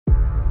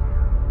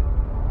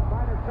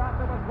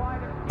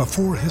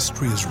Before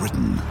history is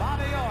written,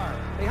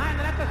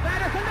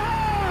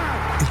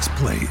 it's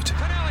played.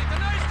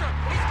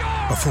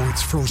 Before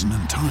it's frozen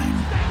in time,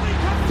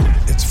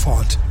 it's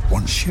fought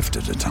one shift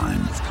at a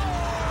time.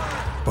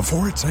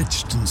 Before it's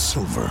etched in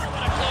silver,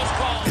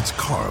 it's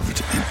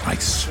carved in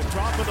ice.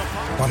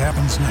 What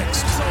happens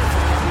next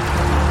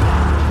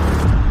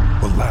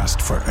will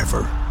last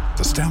forever.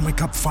 The Stanley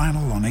Cup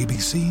Final on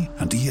ABC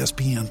and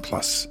ESPN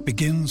Plus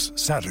begins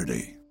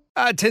Saturday.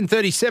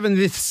 10:37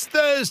 this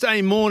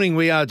Thursday morning.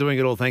 We are doing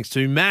it all thanks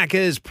to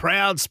Macca's,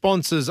 proud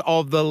sponsors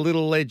of the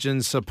Little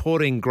Legends,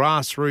 supporting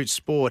grassroots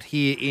sport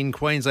here in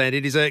Queensland.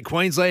 It is a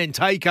Queensland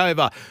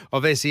takeover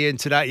of SEN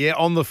today. Yeah,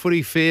 on the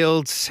footy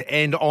fields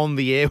and on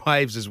the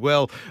airwaves as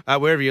well.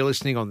 Wherever you're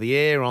listening, on the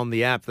air, on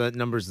the app, the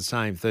number is the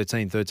same,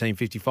 13 13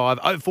 55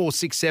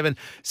 0467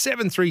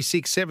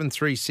 736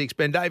 736.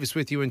 Ben Davis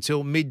with you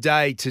until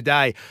midday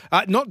today.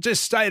 Not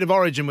just State of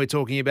Origin we're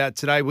talking about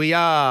today. We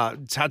are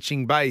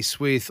touching base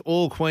with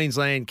all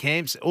Queensland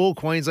camps, all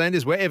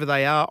Queenslanders, wherever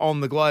they are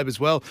on the globe as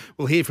well.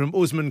 We'll hear from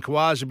Usman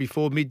Khawaja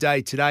before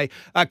midday today.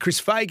 Chris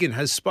Fagan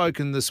has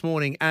spoken this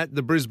morning at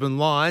the Brisbane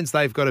Lions.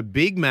 They've got a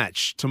big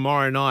match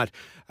tomorrow night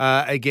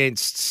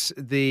against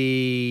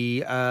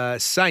the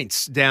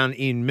Saints down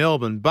in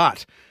Melbourne,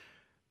 but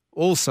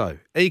also,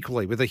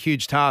 equally, with a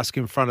huge task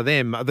in front of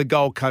them, the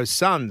Gold Coast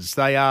Suns.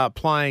 They are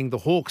playing the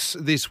Hawks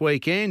this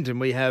weekend, and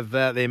we have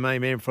their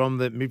main man from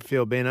the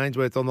midfield, Ben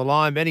Ainsworth, on the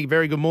line. Benny,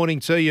 very good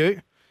morning to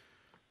you.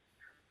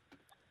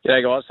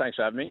 G'day, guys. Thanks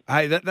for having me.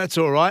 Hey, that's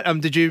all right.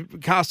 Did you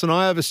cast an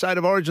eye over State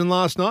of Origin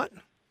last night?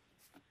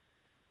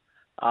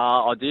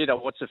 I did. I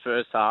watched the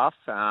first half,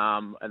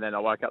 and then I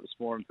woke up this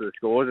morning to the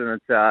scores, and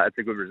it's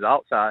a good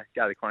result. So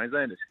go to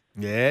Queenslanders.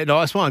 Yeah,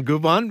 nice one,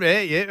 good one.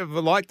 Yeah, I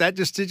like that.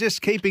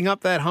 Just keeping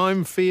up that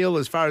home feel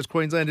as far as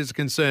Queensland is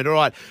concerned. All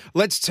right,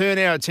 let's turn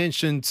our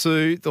attention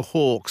to the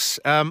Hawks.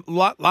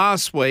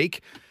 Last week,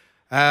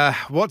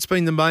 what's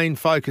been the main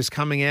focus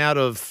coming out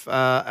of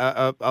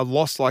a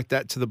loss like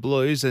that to the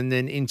Blues and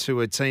then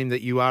into a team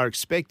that you are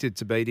expected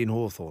to beat in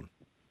Hawthorn?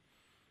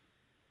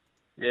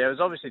 Yeah, it was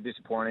obviously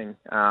disappointing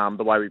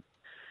the way we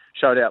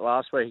showed out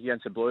last week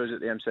against the Blues at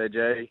the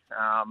MCG.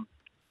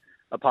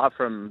 Apart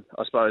from,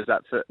 I suppose,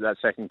 that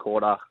second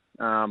quarter,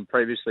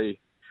 previously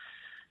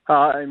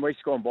in weeks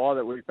gone by,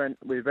 that we've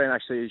been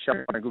actually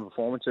showing good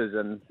performances,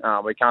 and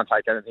we can't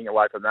take anything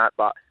away from that.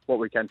 But what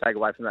we can take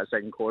away from that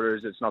second quarter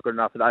is it's not good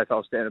enough for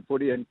AFL standard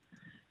footy, and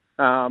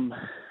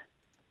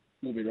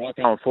we'll be right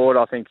going forward.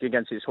 I think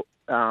against this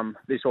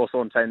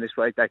Hawthorn team this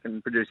week, they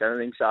can produce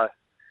anything. So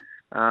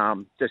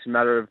just a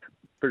matter of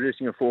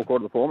producing a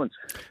four-quarter performance.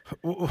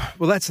 Well,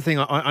 that's the thing.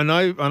 I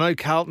know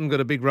Carlton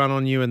got a big run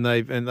on you, and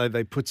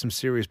they put some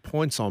serious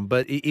points on,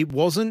 but it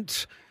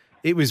wasn't.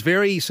 It was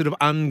very sort of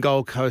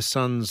un-Gold Coast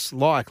Suns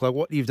like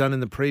what you've done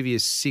in the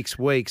previous 6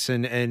 weeks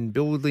and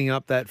building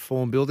up that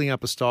form, building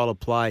up a style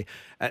of play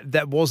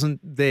that wasn't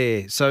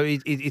there. So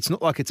it's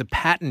not like it's a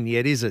pattern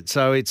yet, is it?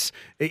 So is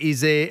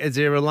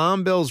there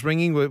alarm bells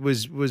ringing? What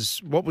was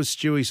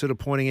Stewie sort of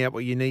pointing out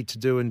what you need to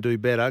do and do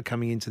better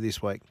coming into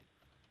this week?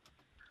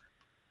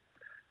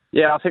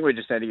 Yeah, I think we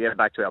just need to get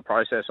back to our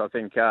process. I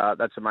think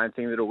that's the main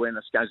thing that'll win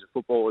us games of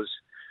football is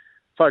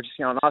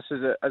focusing on us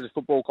as a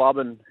football club,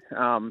 and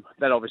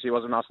that obviously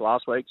wasn't us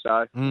last week.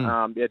 So,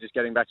 just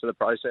getting back to the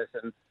process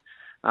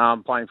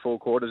and playing 4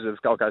 quarters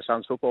of Gold Coast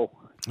Suns football.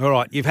 All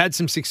right, you've had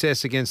some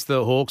success against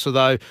the Hawks,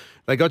 although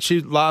they got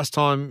you last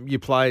time you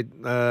played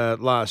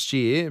last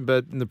year,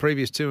 but in the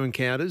previous 2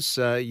 encounters,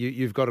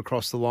 you've got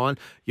across the line.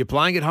 You're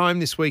playing at home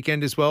this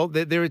weekend as well.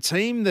 They're a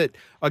team that,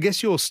 I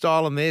guess your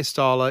style and their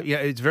style,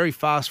 it's very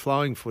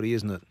fast-flowing footy,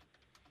 isn't it?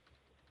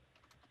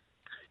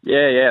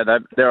 Yeah,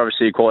 they're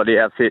obviously a quality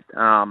outfit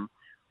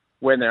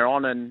when they're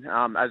on, and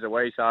as are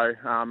we. So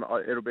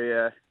it'll be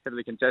a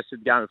heavily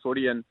contested game of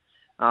footy, and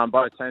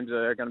both teams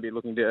are going to be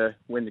looking to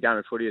win the game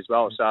of footy as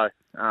well. So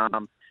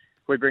if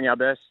we bring our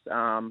best,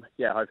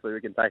 hopefully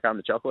we can take home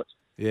the chocolates.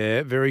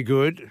 Yeah, very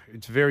good.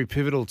 It's very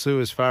pivotal too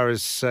as far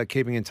as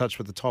keeping in touch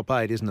with the top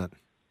 8, isn't it?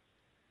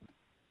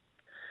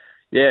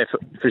 Yeah,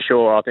 for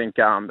sure. I think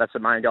that's the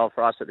main goal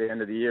for us at the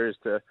end of the year is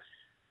to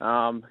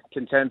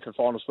contend for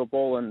finals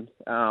football, and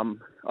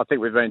I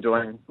think we've been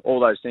doing all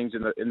those things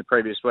in the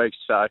previous weeks.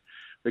 So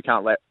we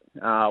can't let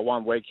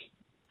 1 week,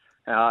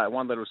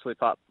 one little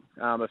slip up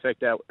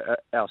affect our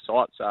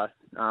sight. So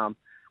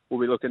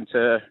we'll be looking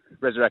to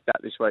resurrect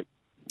that this week.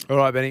 All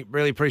right, Benny,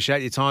 really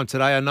appreciate your time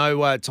today. I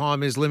know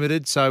time is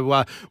limited,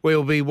 so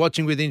we'll be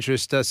watching with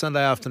interest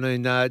Sunday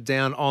afternoon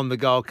down on the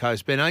Gold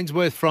Coast. Ben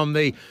Ainsworth from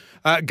the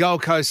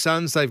Gold Coast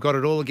Suns, they've got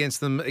it all against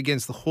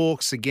the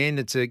Hawks. Again,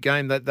 it's a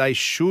game that they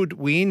should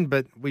win,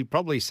 but we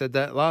probably said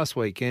that last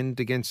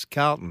weekend against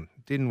Carlton,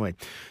 didn't we?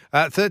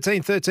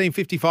 13 13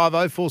 55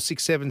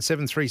 0467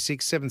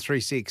 736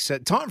 736.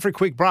 Time for a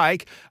quick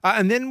break,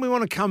 and then we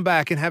want to come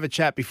back and have a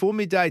chat before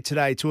midday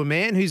today to a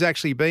man who's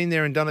actually been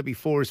there and done it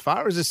before as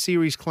far as a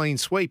series clean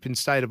sweep in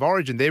State of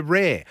Origin. They're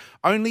rare.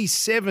 Only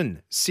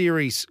 7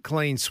 series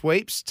clean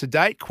sweeps to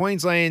date.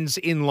 Queensland's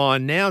in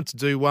line now to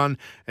do one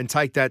and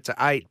take that to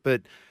 8,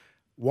 but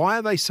why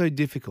are they so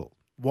difficult?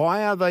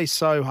 Why are they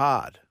so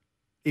hard?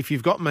 If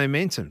you've got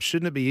momentum,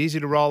 shouldn't it be easy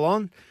to roll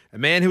on? A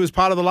man who was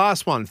part of the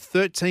last one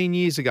 13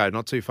 years ago,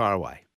 not too far away.